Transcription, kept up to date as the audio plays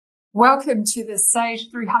Welcome to the Sage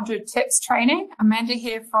 300 Tips training. Amanda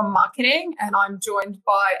here from marketing, and I'm joined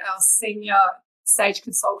by our senior Sage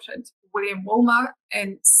consultant, William Woolmer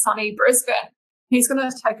in sunny Brisbane. He's going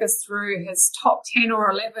to take us through his top 10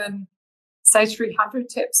 or 11 Sage 300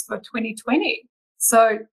 tips for 2020.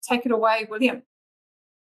 So take it away, William.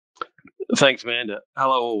 Thanks, Amanda.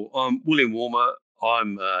 Hello, I'm William Woolmer.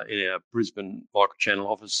 I'm in our Brisbane MicroChannel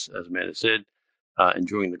office, as Amanda said,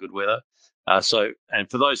 enjoying the good weather. And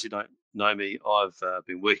for those who don't know me, I've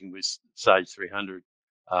been working with Sage 300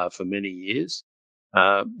 for many years.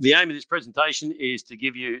 The aim of this presentation is to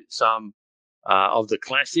give you some of the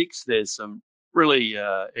classics. There's some really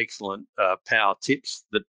excellent power tips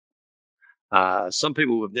that some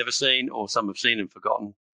people have never seen or some have seen and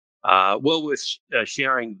forgotten. Well worth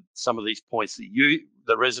sharing some of these points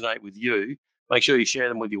that resonate with you. Make sure you share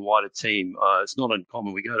them with your wider team. It's not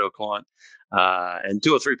uncommon. We go to a client and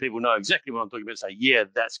 2 or 3 people know exactly what I'm talking about, say, yeah,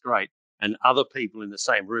 that's great. And other people in the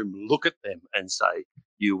same room look at them and say,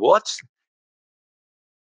 you what?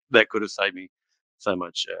 That could have saved me so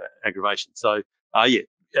much aggravation. So,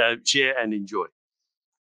 share and enjoy.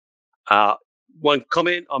 One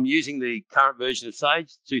comment, I'm using the current version of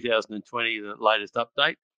Sage 2020, the latest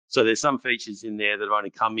update. So there's some features in there that have only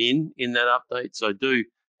come in that update. So do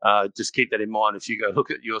just keep that in mind if you go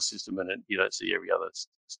look at your system and you don't see every other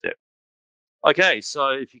step. Okay, so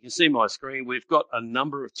if you can see my screen, we've got a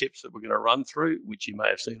number of tips that we're going to run through, which you may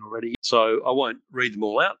have seen already. So I won't read them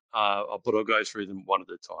all out, but I'll go through them one at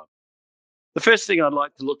a time. The first thing I'd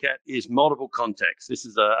like to look at is multiple contacts. This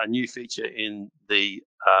is a new feature in the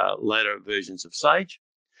later versions of Sage.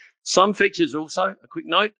 Some features also, a quick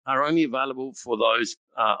note, are only available for those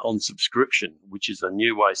on subscription, which is a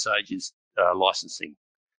new way Sage is licensing.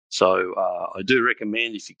 So I do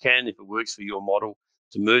recommend, if you can, if it works for your model,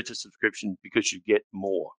 to move to subscription because you get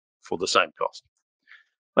more for the same cost.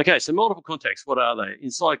 Okay, so multiple contacts, what are they?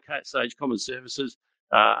 Inside Sage Common Services,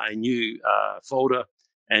 a new folder,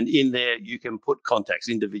 and in there you can put contacts,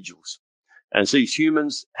 individuals. And so these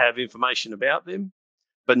humans have information about them,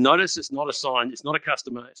 but notice it's not assigned, it's not a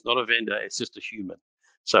customer, it's not a vendor, it's just a human.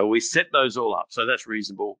 So we set those all up, so that's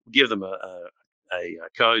reasonable. Give them a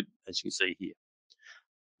code, as you can see here.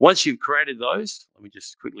 Once you've created those, let me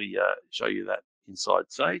just quickly show you that inside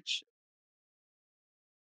Sage.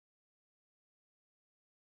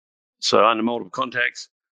 So under multiple contacts,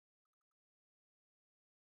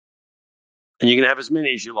 and you can have as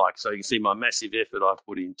many as you like. So you can see my massive effort I've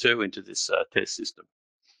put into this test system.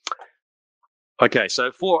 Okay,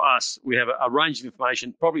 so for us, we have a range of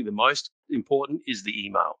information. Probably the most important is the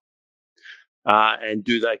email. And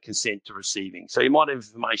do they consent to receiving? So you might have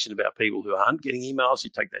information about people who aren't getting emails, you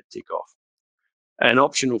take that tick off. And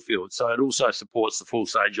optional fields. So it also supports the full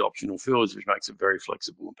Sage optional fields, which makes it very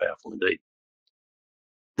flexible and powerful indeed.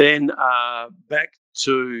 Then back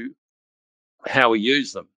to how we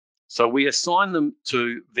use them. So we assign them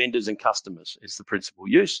to vendors and customers is the principal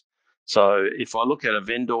use. So if I look at a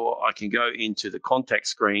vendor, I can go into the contact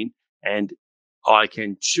screen and I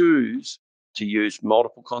can choose to use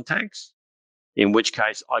multiple contacts, in which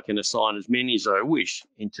case I can assign as many as I wish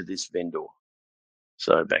into this vendor.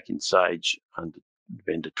 So back in Sage under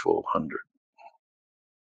vendor 1200.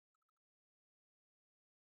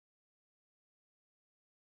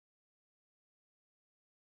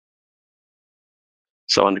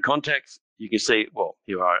 So under contacts, you can see, well,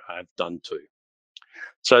 here I've done 2.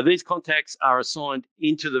 So these contacts are assigned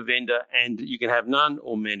into the vendor and you can have none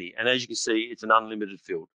or many. And as you can see, it's an unlimited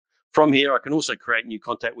field. From here, I can also create a new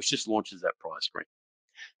contact, which just launches that prior screen.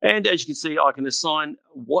 And as you can see, I can assign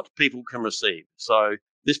what people can receive. So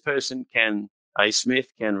this person a Smith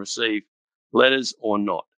can receive letters or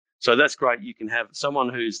not. So that's great. You can have someone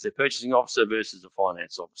who's the purchasing officer versus a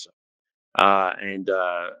finance officer and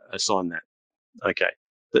assign that. Okay.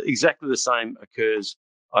 Exactly the same occurs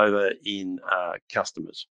over in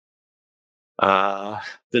customers. The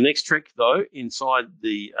next trick, though, inside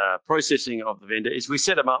the processing of the vendor is we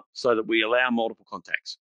set them up so that we allow multiple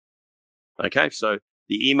contacts. Okay, so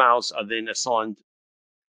the emails are then assigned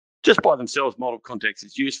just by themselves. Multiple contacts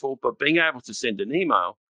is useful, but being able to send an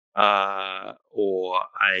email or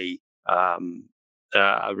a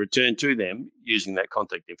return to them using that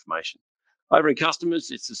contact information. Over in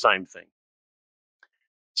customers, it's the same thing.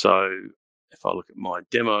 So if I look at my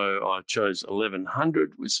demo, I chose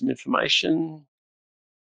 1100 with some information.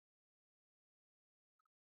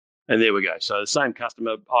 And there we go. So the same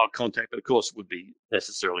customer contact, but of course, would be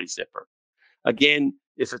necessarily separate. Again,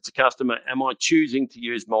 if it's a customer, am I choosing to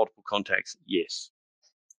use multiple contacts? Yes.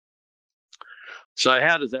 So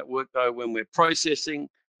how does that work, though, when we're processing?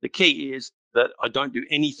 The key is that I don't do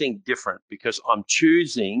anything different because I'm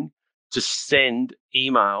choosing to send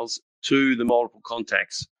emails to the multiple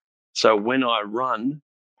contacts. So when I run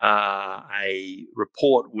a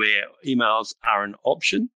report where emails are an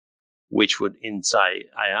option, which would in, say,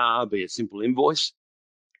 AR be a simple invoice,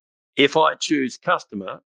 if I choose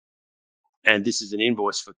customer, and this is an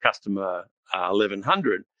invoice for customer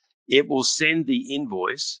 1100, it will send the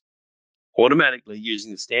invoice automatically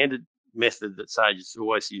using the standard method that Sage has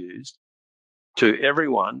always used to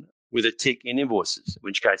everyone with a tick in invoices, in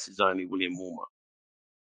which case it's only William Woolmer.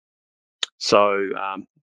 So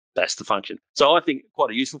that's the function. So I think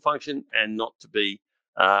quite a useful function, and not to be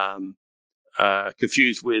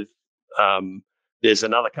confused with there's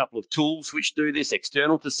another couple of tools which do this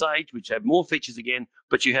external to Sage, which have more features again,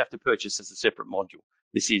 but you have to purchase as a separate module.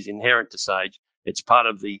 This is inherent to Sage. It's part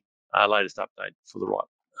of the latest update for the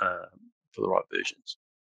right versions.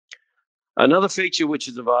 Another feature which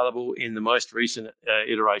is available in the most recent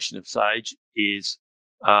iteration of Sage is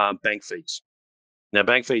bank feeds. Now,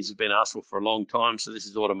 bank feeds have been asked for a long time, so this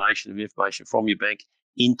is automation of information from your bank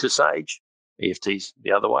into Sage. EFT's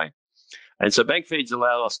the other way. And so bank feeds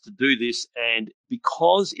allow us to do this, and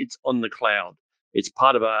because it's on the cloud, it's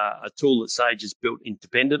part of a tool that Sage has built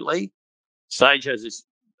independently. Sage has this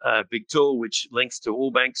big tool which links to all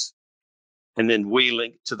banks, and then we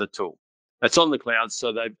link to the tool. It's on the cloud,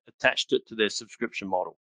 so they've attached it to their subscription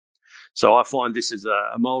model. So I find this is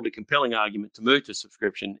a mildly compelling argument to move to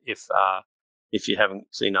subscription if you haven't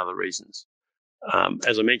seen other reasons.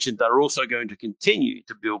 As I mentioned, they're also going to continue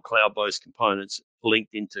to build cloud-based components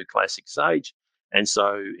linked into classic Sage, and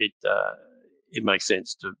so it makes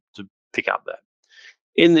sense to pick up that.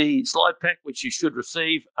 In the slide pack, which you should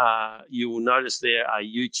receive, you will notice there a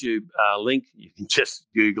YouTube link. You can just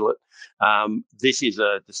Google it. This is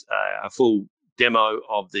a full demo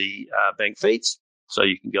of the bank feeds, so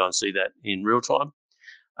you can go and see that in real time.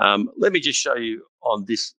 Let me just show you on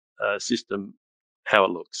this system how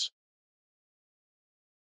it looks.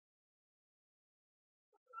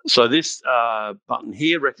 So this button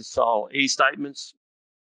here, reconcile e-statements,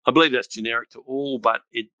 I believe that's generic to all, but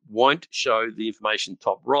it won't show the information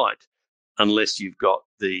top right unless you've got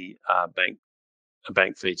the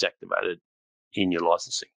bank feeds activated in your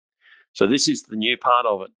licensing. So this is the new part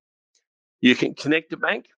of it. You can connect a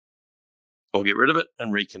bank or get rid of it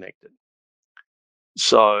and reconnect it.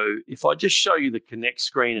 So if I just show you the connect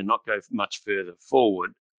screen and not go much further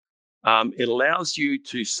forward, it allows you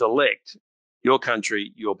to select your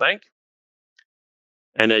country, your bank.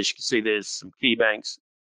 And as you can see, there's some key banks.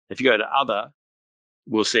 If you go to other,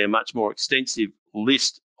 we'll see a much more extensive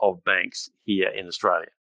list of banks here in Australia.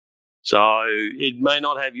 So it may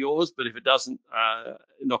not have yours, but if it doesn't,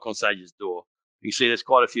 knock on Sage's door. You can see there's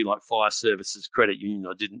quite a few, like Fire Services, Credit Union,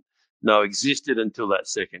 I didn't know existed until that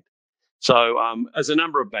second. So as a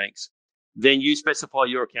number of banks, then you specify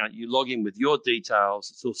your account, you log in with your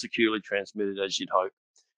details, it's all securely transmitted as you'd hope,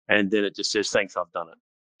 and then it just says, thanks, I've done it.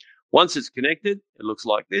 Once it's connected, it looks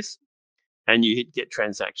like this, and you hit Get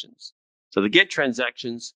Transactions. So the Get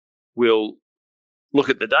Transactions will look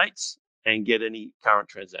at the dates and get any current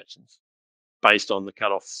transactions based on the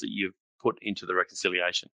cutoffs that you've put into the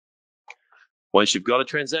reconciliation. Once you've got a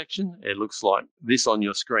transaction, it looks like this on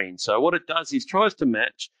your screen. So what it does is tries to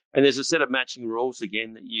match, and there's a set of matching rules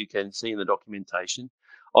again that you can see in the documentation.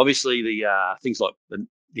 Obviously, the things like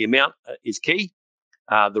the amount is key,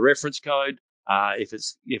 the reference code, if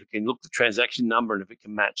it can look the transaction number and if it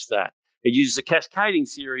can match that. It uses a cascading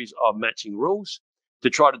series of matching rules to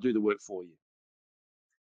try to do the work for you.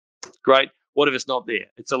 Great. What if it's not there?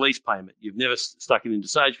 It's a lease payment. You've never stuck it into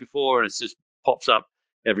Sage before and it just pops up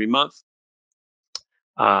every month.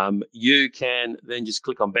 You can then just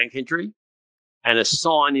click on bank entry and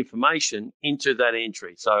assign information into that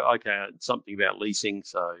entry. So, okay, something about leasing.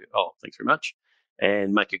 So, thanks very much.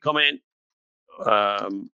 And make a comment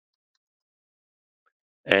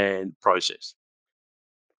and process.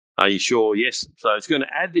 Are you sure? Yes. So it's going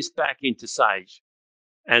to add this back into Sage.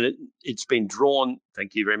 And it's been drawn,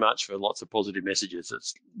 thank you very much for lots of positive messages.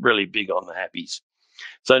 It's really big on the happies.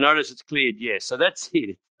 So notice it's cleared, yes. So that's it,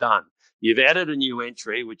 it's done. You've added a new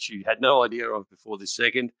entry, which you had no idea of before this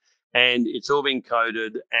second, and it's all been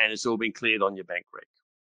coded and it's all been cleared on your bank rec.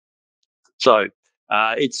 So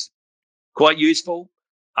it's quite useful,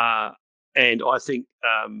 and I think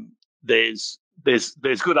there's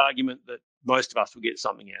good argument that most of us will get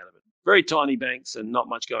something out of it. Very tiny banks and not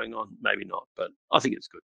much going on, maybe not, but I think it's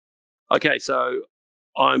good. Okay, so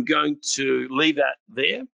I'm going to leave that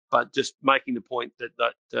there, but just making the point that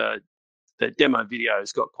that demo video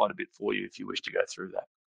has got quite a bit for you if you wish to go through that.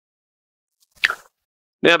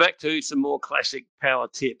 Now back to some more classic power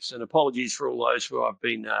tips, and apologies for all those who I've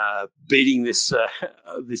been beating this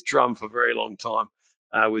this drum for a very long time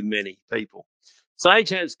with many people. Sage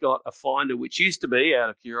has got a finder which used to be,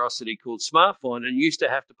 out of curiosity, called Smart Finder, and used to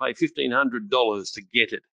have to pay $1,500 to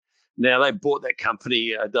get it. Now, they bought that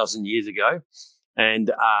company a dozen years ago, and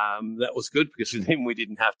that was good because then we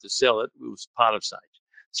didn't have to sell it. It was part of Sage.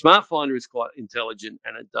 Smart Finder is quite intelligent,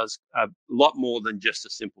 and it does a lot more than just a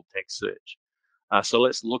simple text search. So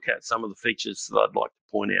let's look at some of the features that I'd like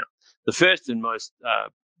to point out. The first and most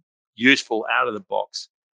useful out of the box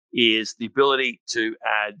is the ability to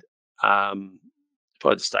add, if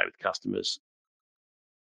I just stay with customers,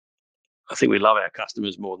 I think we love our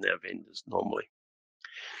customers more than our vendors normally.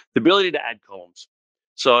 The ability to add columns.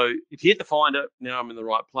 So if you hit the finder, now I'm in the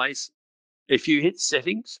right place. If you hit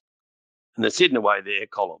settings, and it's hidden away there,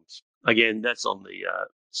 columns. Again, that's on the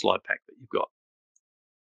slide pack that you've got.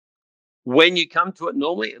 When you come to it,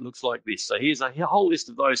 normally it looks like this. So here's a whole list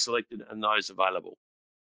of those selected and those available.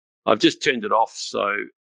 I've just turned it off so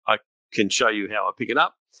I can show you how I pick it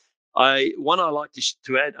up. One I like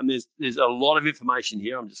to add, and there's a lot of information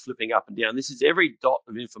here. I'm just flipping up and down. This is every dot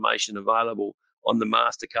of information available on the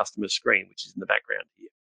master customer screen, which is in the background here.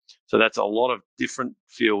 So that's a lot of different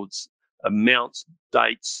fields, amounts,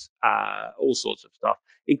 dates, all sorts of stuff,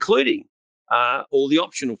 including all the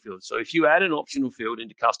optional fields. So if you add an optional field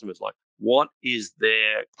into customers, like what is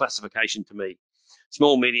their classification to me?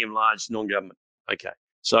 Small, medium, large, non-government. Okay.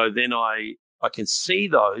 So then I can see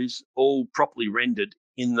those all properly rendered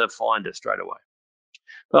in the finder straight away.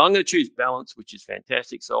 But I'm going to choose balance, which is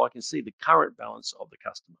fantastic. So I can see the current balance of the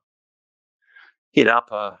customer. Hit up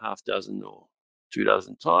a half dozen or 2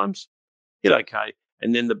 dozen times, hit OK,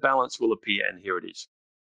 and then the balance will appear, and here it is.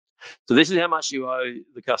 So this is how much you owe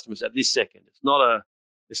the customers at this second. It's not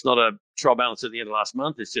a trial balance at the end of last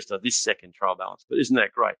month. It's just a this second trial balance. But isn't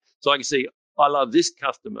that great? So I can see I love this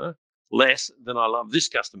customer less than I love this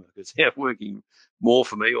customer because they're working more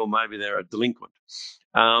for me, or maybe they're a delinquent.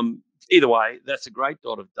 Either way, that's a great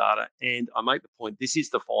dot of data. And I make the point, this is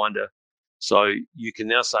the finder. So you can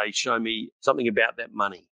now say, show me something about that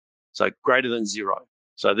money. So greater than 0.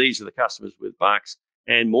 So these are the customers with bucks.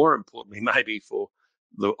 And more importantly, maybe for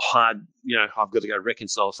the hard, I've got to go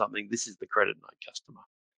reconcile something, this is the credit note customer.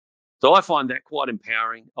 So I find that quite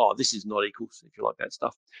empowering. Oh, this is not equals, if you like that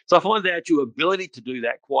stuff. So I find that your ability to do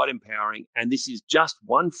that quite empowering. And this is just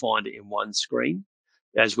one finder in one screen.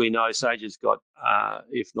 As we know, Sage has got,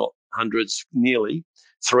 if not hundreds, nearly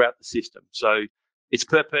throughout the system. So it's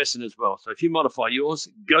per person as well. So if you modify yours,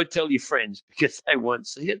 go tell your friends because they won't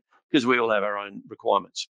see it because we all have our own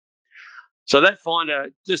requirements. So that finder,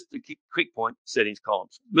 just a quick point, settings,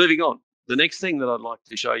 columns. Moving on. The next thing that I'd like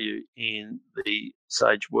to show you in the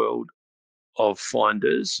Sage world of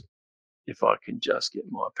finders, if I can just get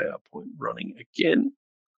my PowerPoint running again,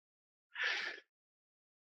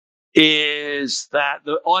 is that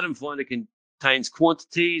the item finder contains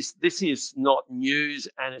quantities. This is not news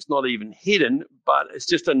and it's not even hidden, but it's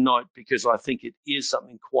just a note because I think it is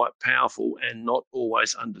something quite powerful and not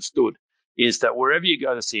always understood, is that wherever you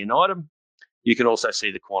go to see an item, you can also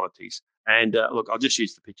see the quantities. And look, I'll just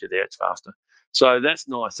use the picture there. It's faster. So that's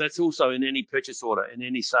nice. That's also in any purchase order, in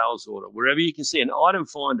any sales order. Wherever you can see an item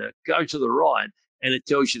finder, go to the right and it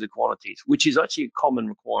tells you the quantities, which is actually a common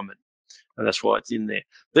requirement. And that's why it's in there.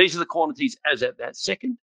 These are the quantities as at that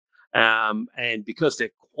second. And because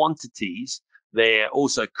they're quantities, they're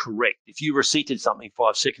also correct. If you receipted something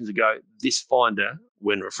 5 seconds ago, this finder,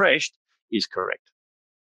 when refreshed, is correct.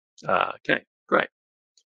 Okay, great.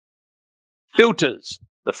 Filters.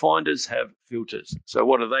 The finders have filters. So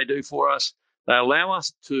what do they do for us? They allow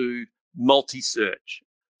us to multi-search.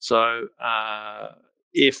 So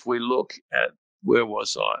if we look at, where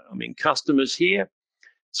was I? I'm in customers here.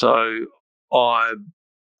 So I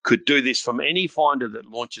could do this from any finder that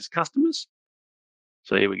launches customers.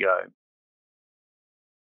 So here we go.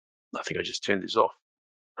 I think I just turned this off.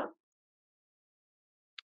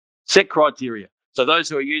 Set criteria. So those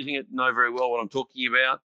who are using it know very well what I'm talking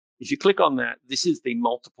about. If you click on that, this is the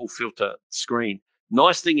multiple filter screen.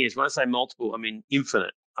 Nice thing is, when I say multiple, I mean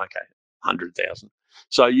infinite. Okay, 100,000.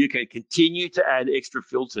 So you can continue to add extra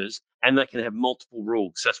filters and they can have multiple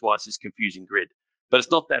rules. That's why it's this confusing grid. But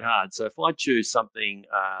it's not that hard. So if I choose something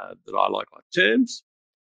that I like terms,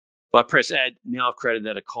 if I press add, now I've created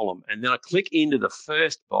that a column. And then I click into the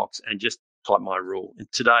first box and just type my rule. And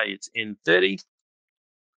today it's N30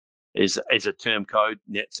 is a term code,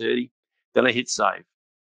 net 30. Then I hit save.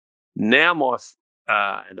 Now my,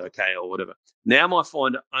 and okay or whatever. Now my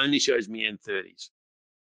finder only shows me N30s.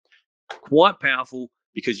 Quite powerful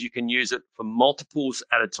because you can use it for multiples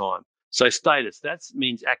at a time. So status, that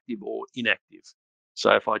means active or inactive.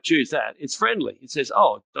 So if I choose that, it's friendly. It says,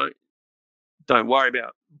 oh, don't worry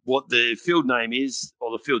about what the field name is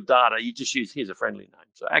or the field data. You just use, here's a friendly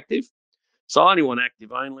name. So active. So I only want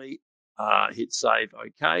active only. Hit save,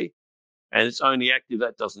 okay. And it's only active.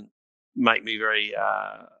 That doesn't make me very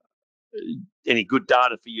any good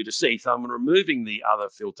data for you to see. So I'm removing the other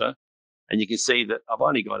filter, and you can see that I've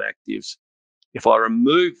only got actives. If I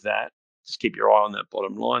remove that, just keep your eye on that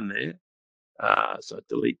bottom line there. So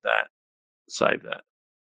delete that, save that.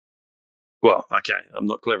 Well, okay, I'm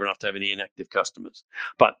not clever enough to have any inactive customers,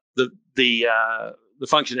 but the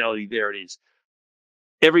functionality there it is.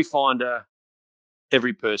 Every finder,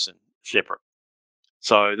 every person separate.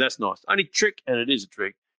 So that's nice. Only trick, and it is a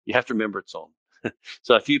trick, you have to remember it's on.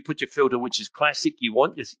 So if you put your filter, which is classic, you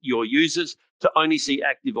want your users to only see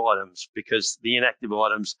active items, because the inactive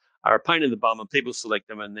items are a pain in the bum and people select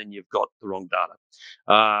them and then you've got the wrong data.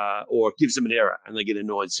 Or it gives them an error and they get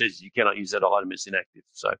annoyed, says you cannot use that item, it's inactive.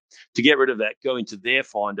 So to get rid of that, go into their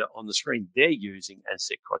finder on the screen they're using and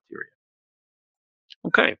set criteria.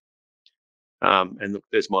 Okay. And look,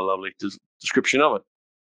 there's my lovely description of it.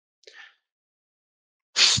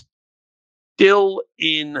 Still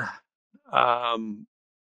in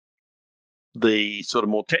the sort of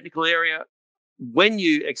more technical area, when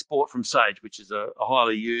you export from Sage, which is a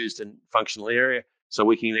highly used and functional area, so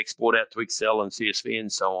we can export out to Excel and CSV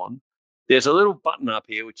and so on, there's a little button up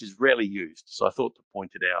here which is rarely used, so I thought to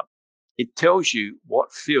point it out. It tells you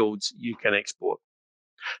what fields you can export.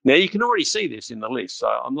 Now, you can already see this in the list, so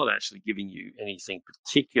I'm not actually giving you anything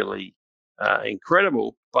particularly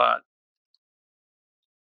incredible, but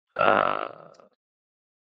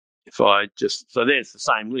if I just, so there's the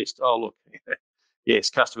same list. Oh, look, yes,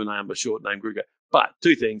 customer name or short name, Gruger. But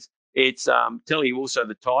two things. It's telling you also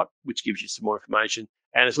the type, which gives you some more information,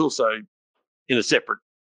 and it's also in a separate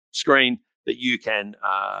screen that you can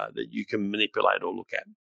manipulate or look at.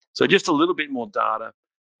 So just a little bit more data.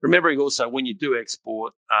 Remembering also when you do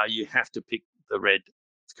export, you have to pick the red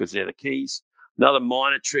because they're the keys. Another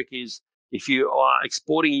minor trick is if you are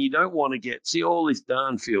exporting and you don't want to see all these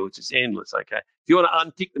darn fields, it's endless, okay? If you want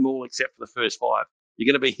to untick them all except for the first 5, you're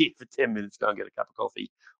going to be here for 10 minutes, go and get a cup of coffee,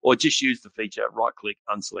 or just use the feature, right-click,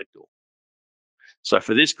 unselect all. So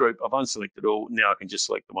for this group, I've unselected all. Now I can just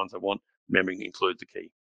select the ones I want, remembering to include the key.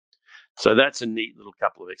 So that's a neat little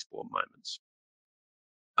couple of export moments.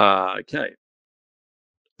 Okay.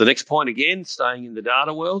 The next point, again, staying in the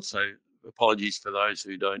data world. So apologies for those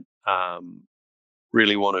who don't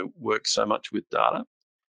really want to work so much with data,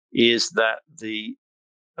 is that the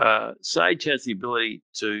Sage has the ability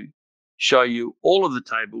to show you all of the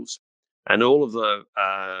tables and all of the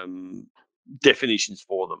definitions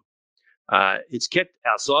for them. It's kept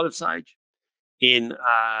outside of Sage in,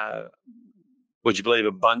 would you believe,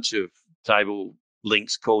 a bunch of table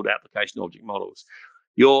links called application object models.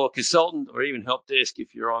 Your consultant or even help desk,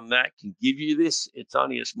 if you're on that, can give you this. It's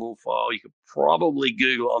only a small file. You could probably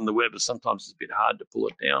Google on the web, but sometimes it's a bit hard to pull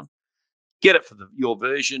it down. Get it for your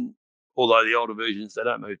version, although the older versions, they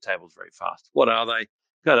don't move tables very fast. What are they?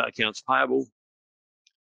 Go to accounts payable.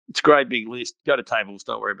 It's a great big list. Go to tables,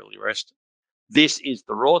 don't worry about the rest. This is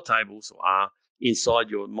the raw tables are inside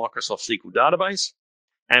your Microsoft SQL database.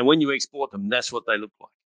 And when you export them, that's what they look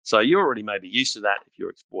like. So you're already maybe used to that if you're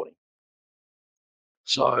exporting.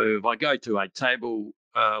 So if I go to a table,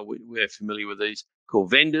 we're familiar with these, called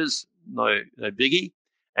vendors, no biggie.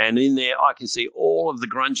 And in there, I can see all of the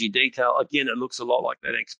grungy detail. Again, it looks a lot like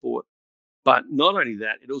that export. But not only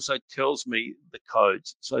that, it also tells me the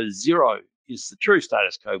codes. So 0 is the true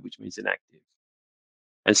status code, which means inactive.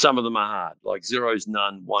 And some of them are hard, like 0 is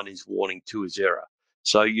none, 1 is warning, 2 is error.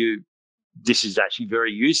 So this is actually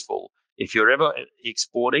very useful if you're ever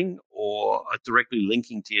exporting or directly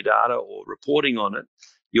linking to your data or reporting on it.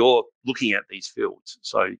 You're looking at these fields.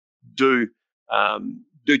 So do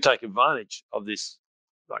take advantage of this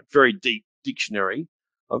like very deep dictionary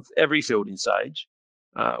of every field in Sage,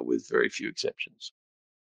 with very few exceptions.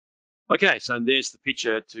 Okay, so there's the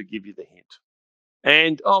picture to give you the hint.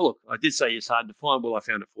 And, oh, look, I did say it's hard to find. Well, I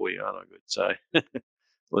found it for you, aren't I good? So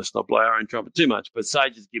let's not blow our own trumpet too much, but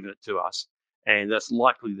Sage has given it to us, and that's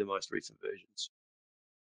likely the most recent versions.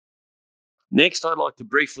 Next, I'd like to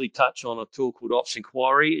briefly touch on a tool called Ops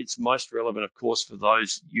Enquiry. It's most relevant, of course, for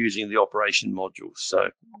those using the operation modules. So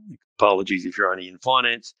apologies if you're only in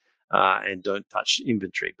finance and don't touch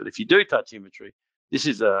inventory. But if you do touch inventory, this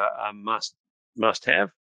is a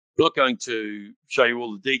must-have. I'm not going to show you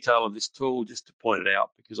all the detail of this tool, just to point it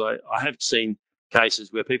out, because I have seen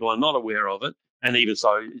cases where people are not aware of it, and even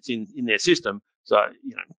so, it's in their system. So,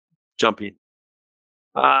 jump in.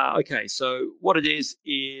 Okay, so what it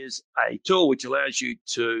is a tool which allows you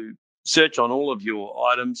to search on all of your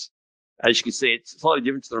items. As you can see, it's slightly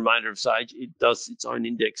different to the remainder of Sage. It does its own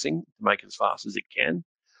indexing to make it as fast as it can.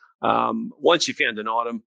 Once you found an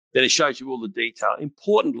item, then it shows you all the detail.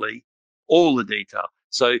 Importantly, all the detail.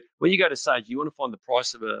 So when you go to Sage, you want to find the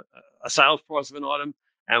price of a sales price of an item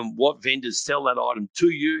and what vendors sell that item to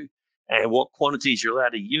you and what quantities you're allowed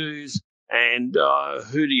to use and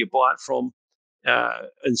who do you buy it from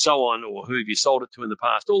and so on, or who have you sold it to in the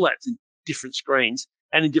past. All that's in different screens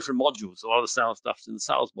and in different modules. A lot of the sales stuff's in the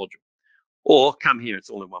sales module. Or come here, it's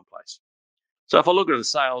all in one place. So if I look at the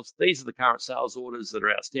sales, these are the current sales orders that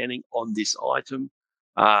are outstanding on this item.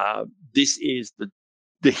 This is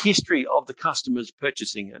the history of the customers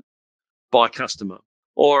purchasing it by customer.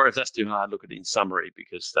 Or if that's too hard, look at it in summary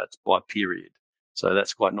because that's by period. So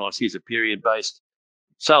that's quite nice. Here's a period-based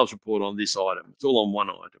sales report on this item. It's all on one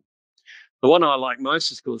item. The one I like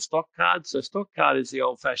most is called stock card. So stock card is the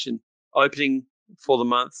old-fashioned opening for the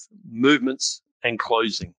month, movements, and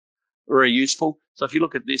closing. Very useful. So if you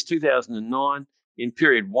look at this, 2009, in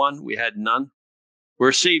period 1, we had none. We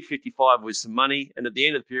received 55 with some money, and at the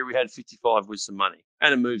end of the period, we had 55 with some money.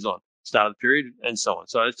 And it moves on, start of the period, and so on.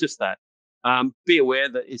 So it's just that. Be aware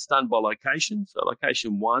that it's done by location. So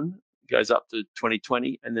location 1 goes up to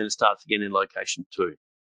 2020, and then it starts again in location 2.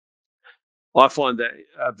 I find that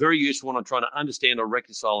very useful when I'm trying to understand or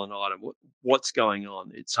reconcile an item, what's going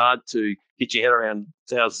on. It's hard to get your head around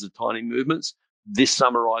thousands of tiny movements. This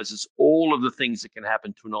summarizes all of the things that can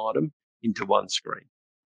happen to an item into one screen.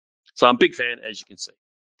 So I'm a big fan, as you can see.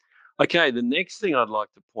 Okay, the next thing I'd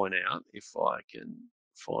like to point out, if I can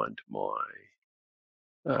find my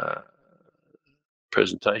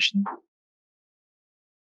presentation,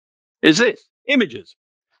 is this, images.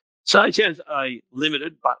 Sage has a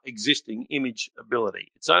limited but existing image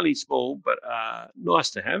ability. It's only small, but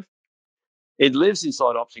nice to have. It lives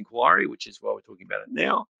inside Ops Enquiry, which is why we're talking about it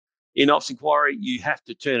now. In Ops Enquiry, you have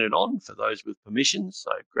to turn it on for those with permissions.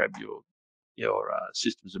 So grab your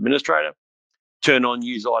systems administrator, turn on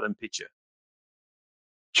use item picture.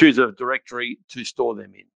 Choose a directory to store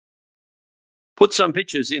them in. Put some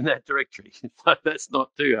pictures in that directory. That's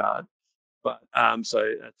not too hard. But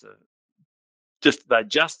so that's they're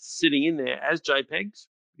just sitting in there as JPEGs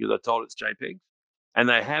because I told it's JPEGs, and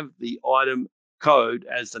they have the item code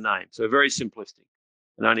as the name. So very simplistic,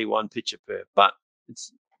 and only one picture per. But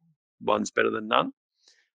one's better than none.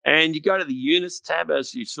 And you go to the Units tab,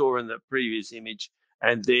 as you saw in the previous image,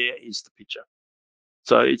 and there is the picture.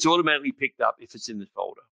 So it's automatically picked up if it's in the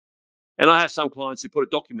folder. And I have some clients who put a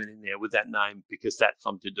document in there with that name because that's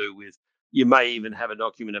something to do with. You may even have a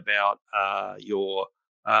document about your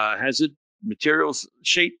hazard materials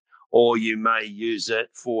sheet, or you may use it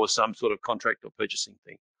for some sort of contract or purchasing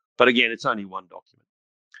thing. But again, it's only one document.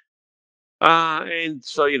 And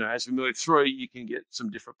so, as we move through, you can get some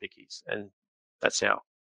different pickies, and that's how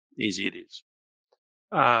easy it is.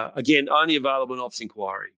 Again, only available in Ops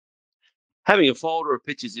Enquiry. Having a folder of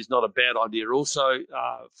pictures is not a bad idea. Also,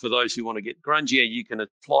 for those who want to get grungier, you can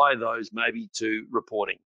apply those maybe to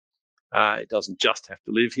reporting. It doesn't just have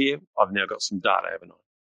to live here. I've now got some data, haven't I?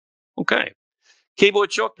 Okay.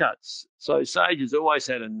 Keyboard shortcuts. So Sage has always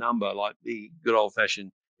had a number like the good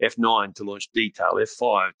old-fashioned F9 to launch detail,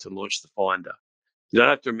 F5 to launch the finder. You don't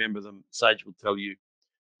have to remember them. Sage will tell you.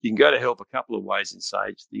 You can go to help a couple of ways in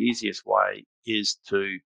Sage. The easiest way is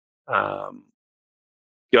to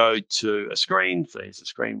go to a screen. So here's a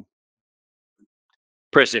screen.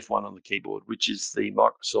 Press F1 on the keyboard, which is the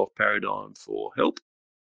Microsoft paradigm for help.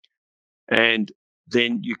 And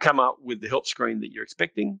then you come up with the help screen that you're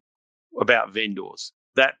expecting about vendors.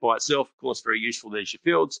 That by itself, of course, very useful. There's your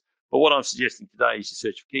fields. But what I'm suggesting today is you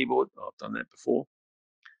search for keyboard. I've done that before.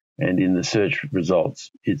 And in the search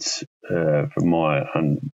results, it's, from my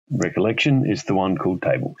recollection, it's the one called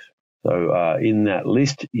tables. So in that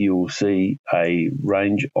list, you'll see a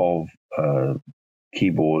range of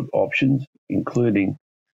keyboard options, including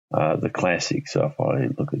the classic. So if I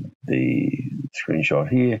look at the screenshot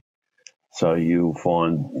here, so you'll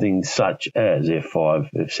find things such as F5,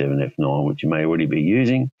 F7, F9, which you may already be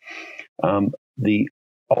using. The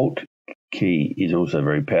Alt key is also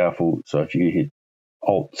very powerful. So if you hit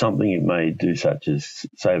Alt something, it may do such as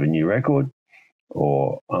save a new record,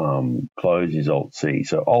 or close is Alt C.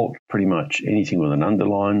 So Alt, pretty much anything with an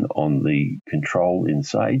underline on the control in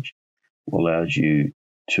Sage, allows you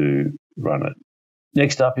to run it.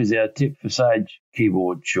 Next up is our tip for Sage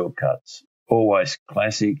keyboard shortcuts. Always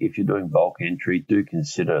classic. If you're doing bulk entry, do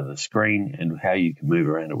consider the screen and how you can move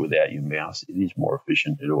around it without your mouse. It is more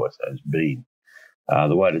efficient. It always has been.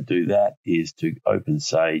 The way to do that is to open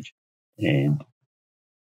Sage and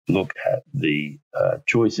look at the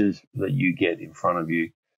choices that you get in front of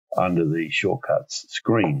you under the shortcuts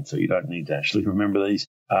screen. So you don't need to actually remember these.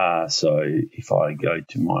 So if I go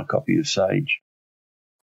to my copy of Sage,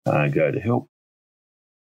 go to help,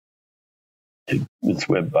 it's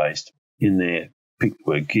web-based. In there, pick the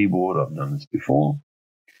word keyboard. I've done this before.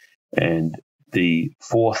 And the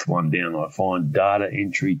fourth one down, I find data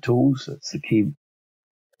entry tools. That's the key.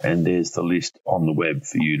 And there's the list on the web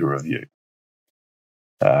for you to review.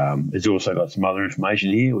 It's also got some other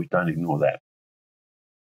information here, which don't ignore that.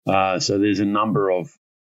 So there's a number of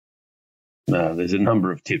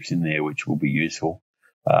tips in there which will be useful.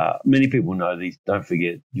 Many people know these. Don't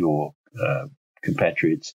forget your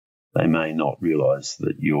compatriots. They may not realise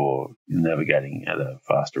that you're navigating at a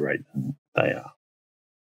faster rate than they are.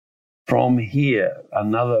 From here,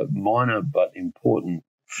 another minor but important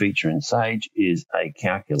feature in Sage is a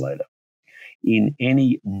calculator. In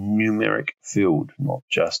any numeric field, not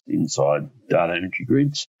just inside data entry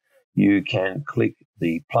grids, you can click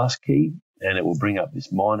the plus key and it will bring up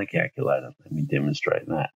this minor calculator. Let me demonstrate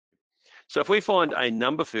that. So if we find a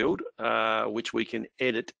number field, which we can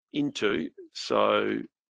edit into, so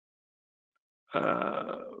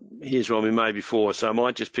here's one we made before. So I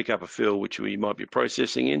might just pick up a field which we might be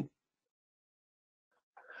processing in.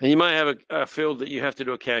 And you may have a field that you have to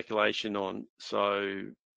do a calculation on. So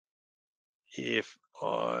if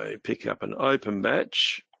I pick up an open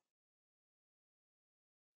batch,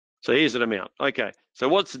 so here's an amount. Okay, so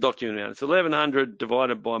what's the document amount? It's 1100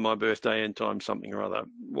 divided by my birthday and times something or other.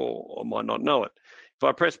 Well, I might not know it. If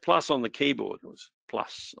I press plus on the keyboard,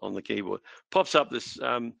 pops up this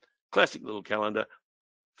classic little calendar.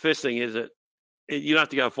 First thing is that you don't have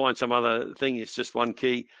to go and find some other thing. It's just one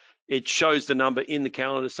key. It shows the number in the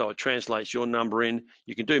calendar, so it translates your number in.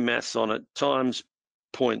 You can do maths on it, times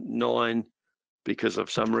 0.9, because of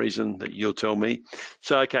some reason that you'll tell me.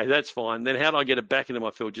 So, okay, that's fine. Then how do I get it back into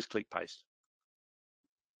my field? Just click paste.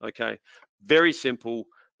 Okay, very simple,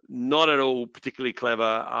 not at all particularly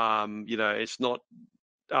clever. You know, it's not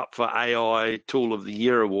up for AI Tool of the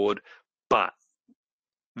Year award, but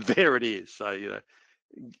there it is. So, you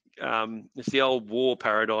know, it's the old war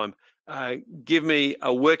paradigm. Give me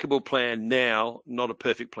a workable plan now, not a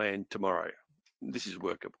perfect plan tomorrow. This is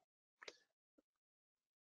workable.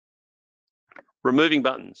 Removing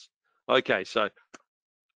buttons. Okay, so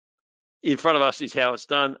in front of us is how it's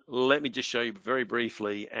done. Let me just show you very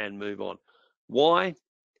briefly and move on. Why?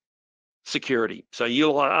 Security. So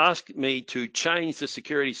you'll ask me to change the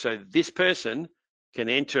security so this person can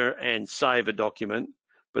enter and save a document,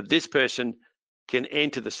 but this person can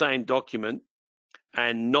enter the same document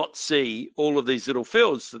and not see all of these little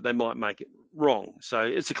fields that they might make it wrong. So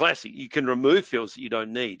it's a classic. You can remove fields that you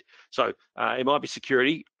don't need. So it might be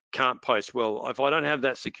security, can't post. Well, if I don't have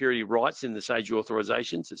that security rights in the Sage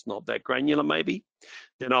authorizations, it's not that granular maybe,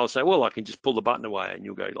 then I'll say, well, I can just pull the button away and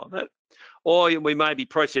you'll go like that. Or we may be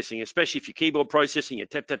processing, especially if you're keyboard processing, you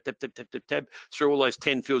tab through all those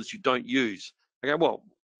 10 fields you don't use. Okay, well,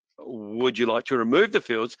 would you like to remove the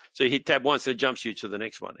fields? So you hit tab once and it jumps you to the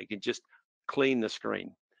next one. It can just clean the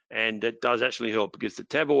screen. And it does actually help because the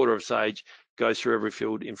tab order of Sage goes through every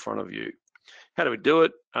field in front of you. How do we do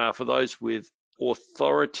it? For those with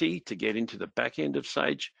authority to get into the back end of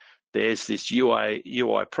Sage, there's this UI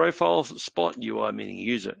profile spot, UI meaning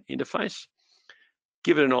user interface.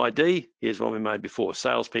 Give it an ID. Here's one we made before,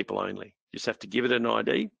 salespeople only. You just have to give it an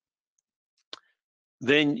ID.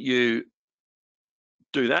 Then you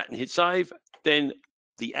do that and hit save. Then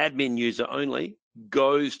the admin user only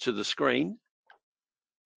goes to the screen,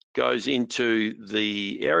 goes into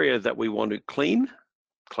the area that we want to clean.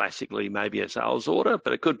 Classically, maybe a sales order,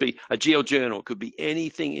 but it could be a GL journal, it could be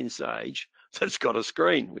anything in Sage that's got a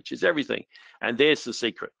screen, which is everything. And there's the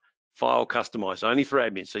secret. File customized, only for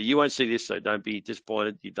admin. So you won't see this, so don't be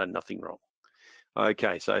disappointed. You've done nothing wrong.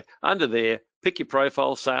 Okay, so under there, pick your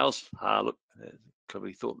profile, sales. Look,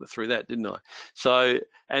 probably thought through that, didn't I? So,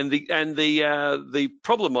 and the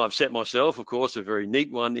problem I've set myself, of course, a very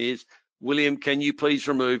neat one is, William, can you please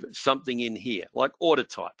remove something in here, like order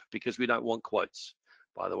type, because we don't want quotes.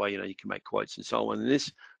 By the way, you know, you can make quotes and so on in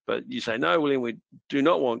this, but you say, no, William, we do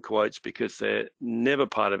not want quotes because they're never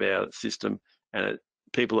part of our system, and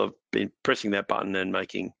people have been pressing that button and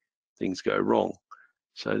making things go wrong.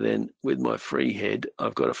 So then with my free head,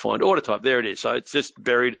 I've got to find order type. There it is. So it's just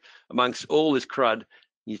buried amongst all this crud.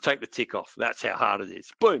 You take the tick off. That's how hard it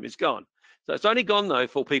is. Boom, it's gone. So it's only gone, though,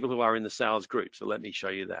 for people who are in the sales group. So let me show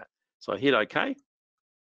you that. So I hit OK.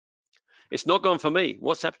 It's not gone for me.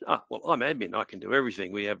 What's happened? Well, I'm admin. I can do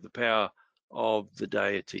everything. We have the power of the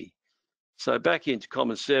deity. So back into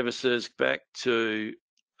common services, back to,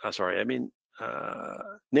 admin.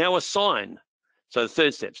 Now assign. So the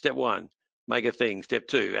third step, step 1, make a thing. Step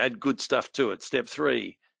 2, add good stuff to it. Step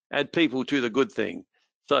 3, add people to the good thing.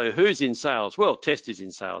 So who's in sales? Well, Test is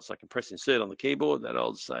in sales. So I can press insert on the keyboard, that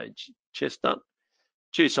old Sage chestnut.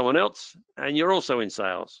 Choose someone else, and you're also in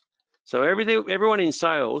sales. So everyone in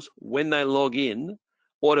sales, when they log in,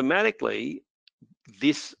 automatically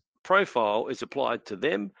this profile is applied to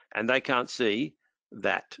them, and they can't see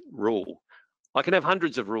that rule. I can have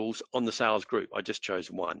hundreds of rules on the sales group. I just chose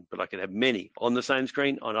one, but I can have many on the same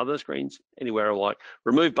screen, on other screens, anywhere I like.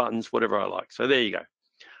 Remove buttons, whatever I like. So there you go.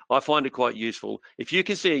 I find it quite useful. If you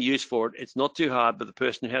can see a use for it, it's not too hard, but the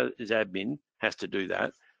person who is admin has to do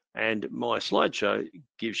that. And my slideshow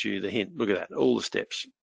gives you the hint. Look at that, all the steps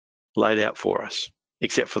laid out for us,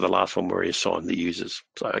 except for the last one where he assigned the users.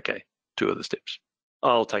 So, okay, 2 of the steps.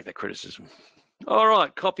 I'll take that criticism. All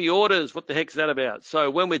right, copy orders. What the heck is that about? So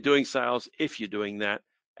when we're doing sales, if you're doing that,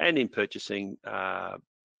 and in purchasing, but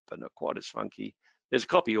not quite as funky, there's a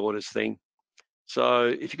copy orders thing. So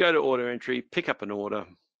if you go to order entry, pick up an order.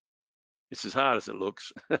 It's as hard as it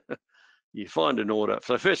looks. You find an order.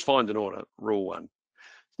 So first find an order, rule 1.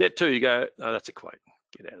 Step 2, you go, oh, that's a quote.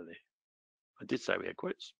 Get out of there. I did say we had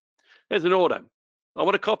quotes. There's an order. I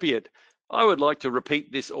want to copy it. I would like to repeat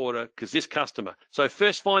this order because this customer. So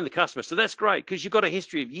first find the customer. So that's great because you've got a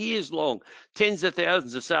history of years long, tens of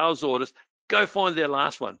thousands of sales orders. Go find their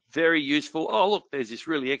last one. Very useful. Oh, look, there's this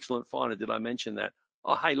really excellent finder. Did I mention that?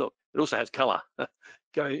 Oh, hey, look, it also has color.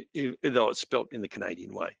 Go, though it's spelt in the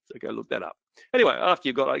Canadian way. So go look that up. Anyway, after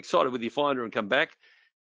you've got excited with your finder and come back,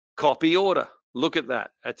 copy order. Look at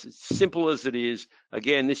that. That's as simple as it is.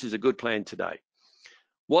 Again, this is a good plan today.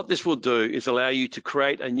 What this will do is allow you to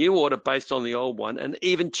create a new order based on the old one and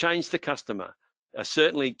even change the customer.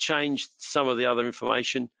 Certainly change some of the other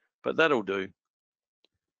information, but that'll do.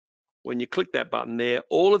 When you click that button there,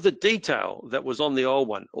 all of the detail that was on the old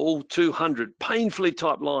one, all 200 painfully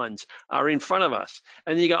typed lines are in front of us.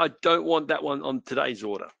 And you go, I don't want that one on today's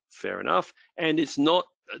order. Fair enough. And it's not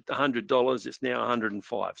 $100, it's now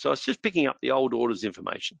 105. So it's just picking up the old order's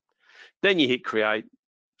information. Then you hit create.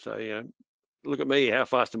 So, you know, look at me, how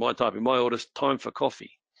fast am I typing my orders? Time for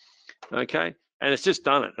coffee. Okay. And it's just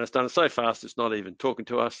done it. And it's done it so fast, it's not even talking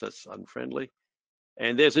to us. That's unfriendly.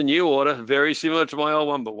 And there's a new order, very similar to my old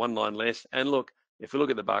one, but 1 line less. And look, if we look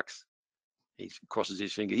at the bucks, he crosses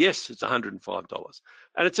his finger. Yes, it's $105.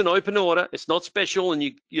 And it's an open order. It's not special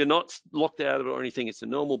and you're not locked out of it or anything. It's a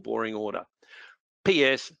normal, boring order.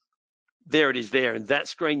 P.S. There it is there. And that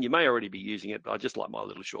screen, you may already be using it, but I just like my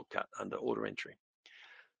little shortcut under order entry.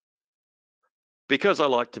 Because I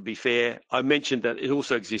like to be fair, I mentioned that it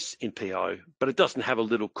also exists in PO, but it doesn't have a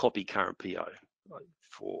little copy current PO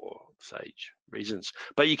for Sage reasons.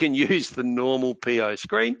 But you can use the normal PO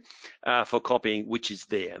screen for copying, which is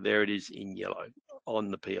there. There it is in yellow on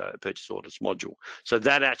the PO purchase orders module. So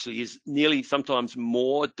that actually is nearly sometimes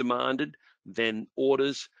more demanded than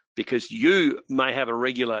orders because you may have a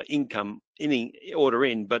regular income order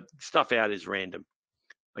in, but stuff out is random.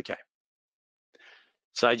 Okay.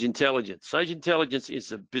 Sage Intelligence. Sage Intelligence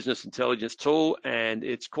is a business intelligence tool and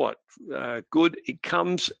it's quite good. It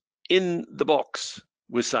comes in the box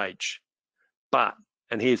with Sage, but,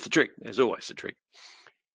 and here's the trick, there's always the trick.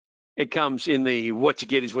 It comes in the what you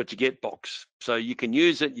get is what you get box. So you can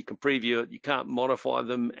use it, you can preview it, you can't modify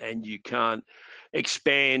them and you can't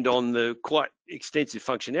expand on the quite extensive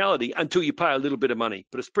functionality until you pay a little bit of money,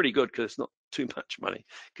 but it's pretty good because it's not too much money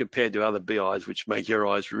compared to other BIs, which make your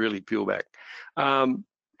eyes really peel back.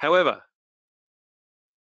 However,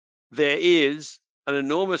 there is an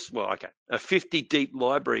enormous, a 50 deep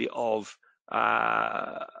library of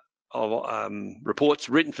reports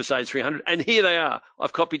written for Sage 300, and here they are.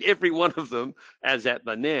 I've copied every one of them as at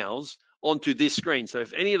the nows onto this screen. So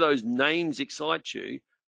if any of those names excite you,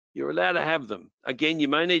 you're allowed to have them. Again, you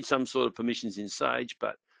may need some sort of permissions in Sage,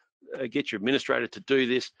 but get your administrator to do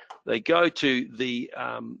this. They go to the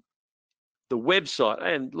website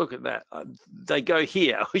and look at that. They go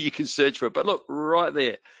here, you can search for it, but look right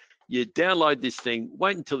there. You download this thing,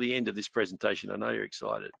 wait until the end of this presentation. I know you're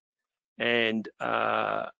excited. And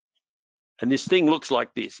this thing looks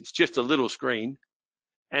like this. It's just a little screen.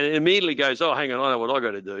 And it immediately goes, oh, hang on, I know what I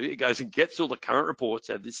got to do. It goes and gets all the current reports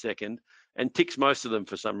at this second and ticks most of them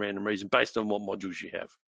for some random reason based on what modules you have.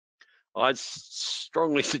 I'd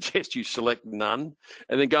strongly suggest you select none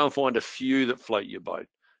and then go and find a few that float your boat.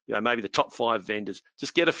 You know, maybe the top 5 vendors.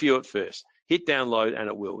 Just get a few at first. Hit download and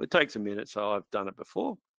it will. It takes a minute, so I've done it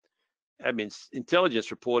before. Admin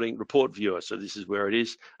intelligence reporting, report viewer. So this is where it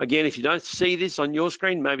is. Again, if you don't see this on your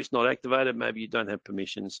screen, maybe it's not activated, maybe you don't have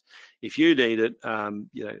permissions. If you need it,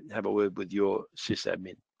 you know, have a word with your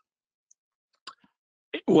sysadmin.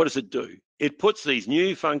 What does it do? It puts these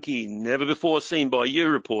new, funky, never before seen by you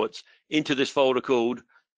reports into this folder called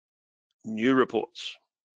New Reports.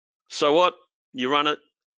 So what? You run it,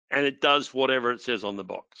 and it does whatever it says on the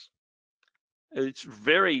box. It's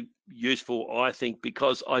very useful, I think,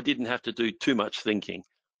 because I didn't have to do too much thinking.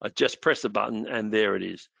 I just press the button, and there it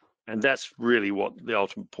is. And that's really what the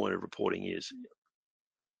ultimate point of reporting is.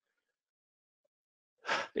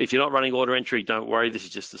 If you're not running order entry, don't worry. This is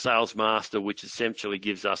just the sales master, which essentially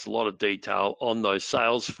gives us a lot of detail on those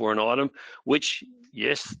sales for an item, which,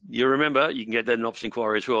 yes, you remember, you can get that in Ops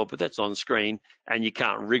Enquiry as well, but that's on screen and you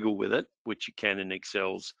can't wriggle with it, which you can in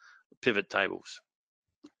Excel's pivot tables.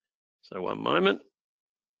 So one moment.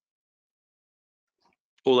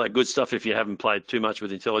 All that good stuff, if you haven't played too much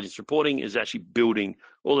with intelligence reporting, is actually building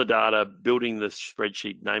all the data, building the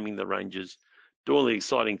spreadsheet, naming the ranges, do all the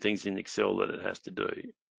exciting things in Excel that it has to do.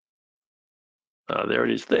 There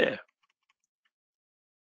it is there.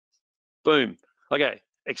 Boom. Okay,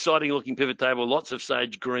 exciting looking pivot table, lots of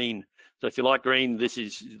sage green. So if you like green, this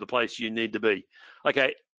is the place you need to be.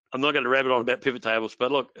 Okay, I'm not going to rabbit on about pivot tables,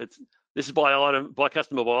 but look, this is by item, by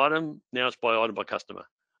customer by item. Now it's by item by customer.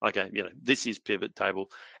 Okay, this is pivot table.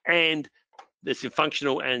 And there's a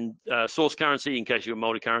functional and source currency in case you're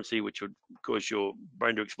multi-currency, which would cause your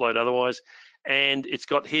brain to explode otherwise. And it's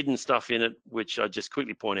got hidden stuff in it, which I just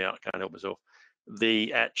quickly point out, I can't help myself.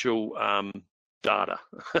 The actual data.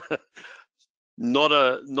 Not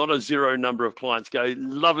a zero number of clients go,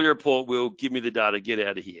 lovely report, Will, give me the data, get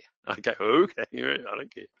out of here. Okay, I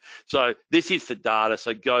don't care. So this is the data,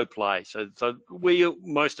 so go play. So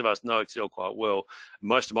most of us know Excel quite well.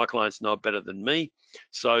 Most of my clients know it better than me.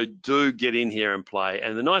 So do get in here and play.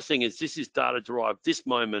 And the nice thing is this is data derived this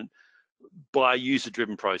moment by a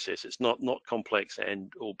user-driven process. It's not complex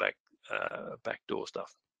and all backdoor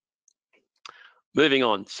stuff. Moving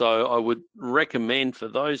on, so I would recommend for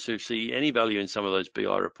those who see any value in some of those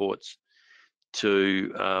BI reports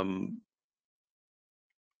to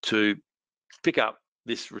pick up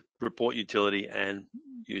this report utility and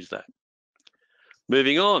use that.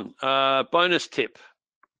 Moving on, bonus tip.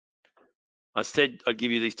 I said I'd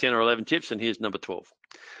give you these 10 or 11 tips, and here's number 12.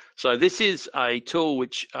 So this is a tool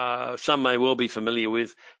which some may well be familiar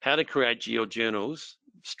with, how to create GL journals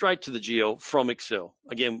straight to the GL from Excel.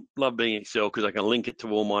 Again, love being Excel because I can link it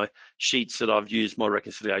to all my sheets that I've used my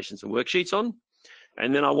reconciliations and worksheets on.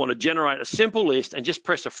 And then I want to generate a simple list and just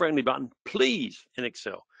press a friendly button, please, in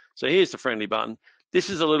Excel. So here's the friendly button.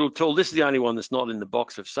 This is a little tool. This is the only one that's not in the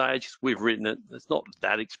box of Sage. We've written it. It's not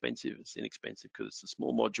that expensive. It's inexpensive because it's a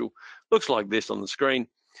small module. Looks like this on the screen.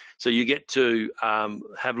 So you get to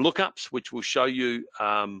have lookups, which will show you,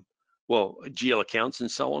 well, GL accounts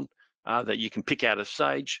and so on. That you can pick out of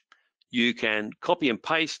Sage. You can copy and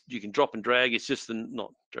paste, you can drop and drag. It's just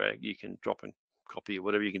not drag, you can drop and copy or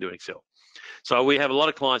whatever you can do in Excel. So we have a lot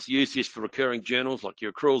of clients use this for recurring journals, like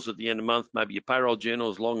your accruals at the end of the month, maybe your payroll journal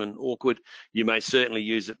is long and awkward. You may certainly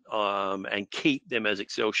use it and keep them as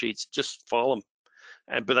Excel sheets, just file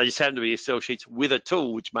them. But they just happen to be Excel sheets with a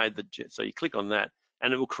tool which made so you click on that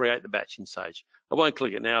and it will create the batch in Sage. I won't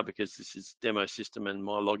click it now because this is demo system and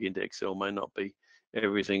my login to Excel may not be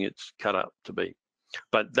everything it's cut up to be,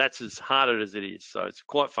 but that's as hard as it is. So it's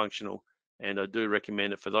quite functional, and I do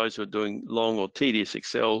recommend it for those who are doing long or tedious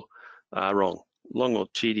Excel, long or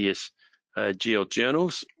tedious GL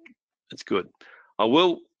journals. It's good. I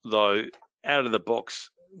will, though, out of the box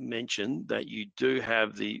mention that you do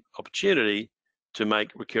have the opportunity to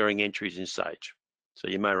make recurring entries in Sage. So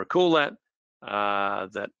you may recall that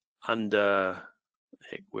that under,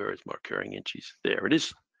 heck, where is my recurring entries? There it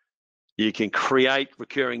is. You can create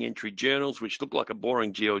recurring entry journals, which look like a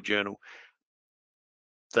boring GL journal.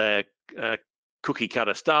 They're cookie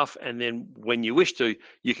cutter stuff. And then when you wish to,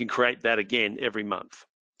 you can create that again every month.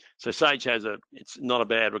 So Sage has it's not a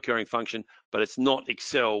bad recurring function, but it's not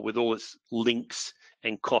Excel with all its links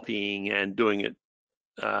and copying and doing it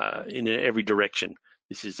in every direction.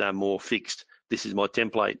 This is more fixed. This is my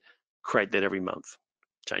template. Create that every month.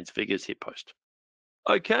 Change the figures, hit post.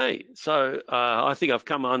 Okay, so I think I've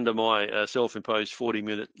come under my self-imposed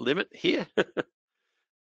 40-minute limit here.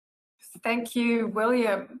 Thank you,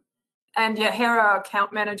 William. And yeah, here are our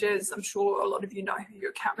account managers. I'm sure a lot of you know who your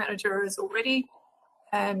account manager is already.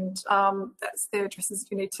 And that's their addresses if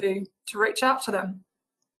you need to reach out to them.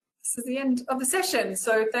 This is the end of the session.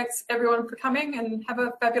 So thanks everyone for coming and have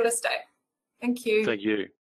a fabulous day. Thank you. Thank you.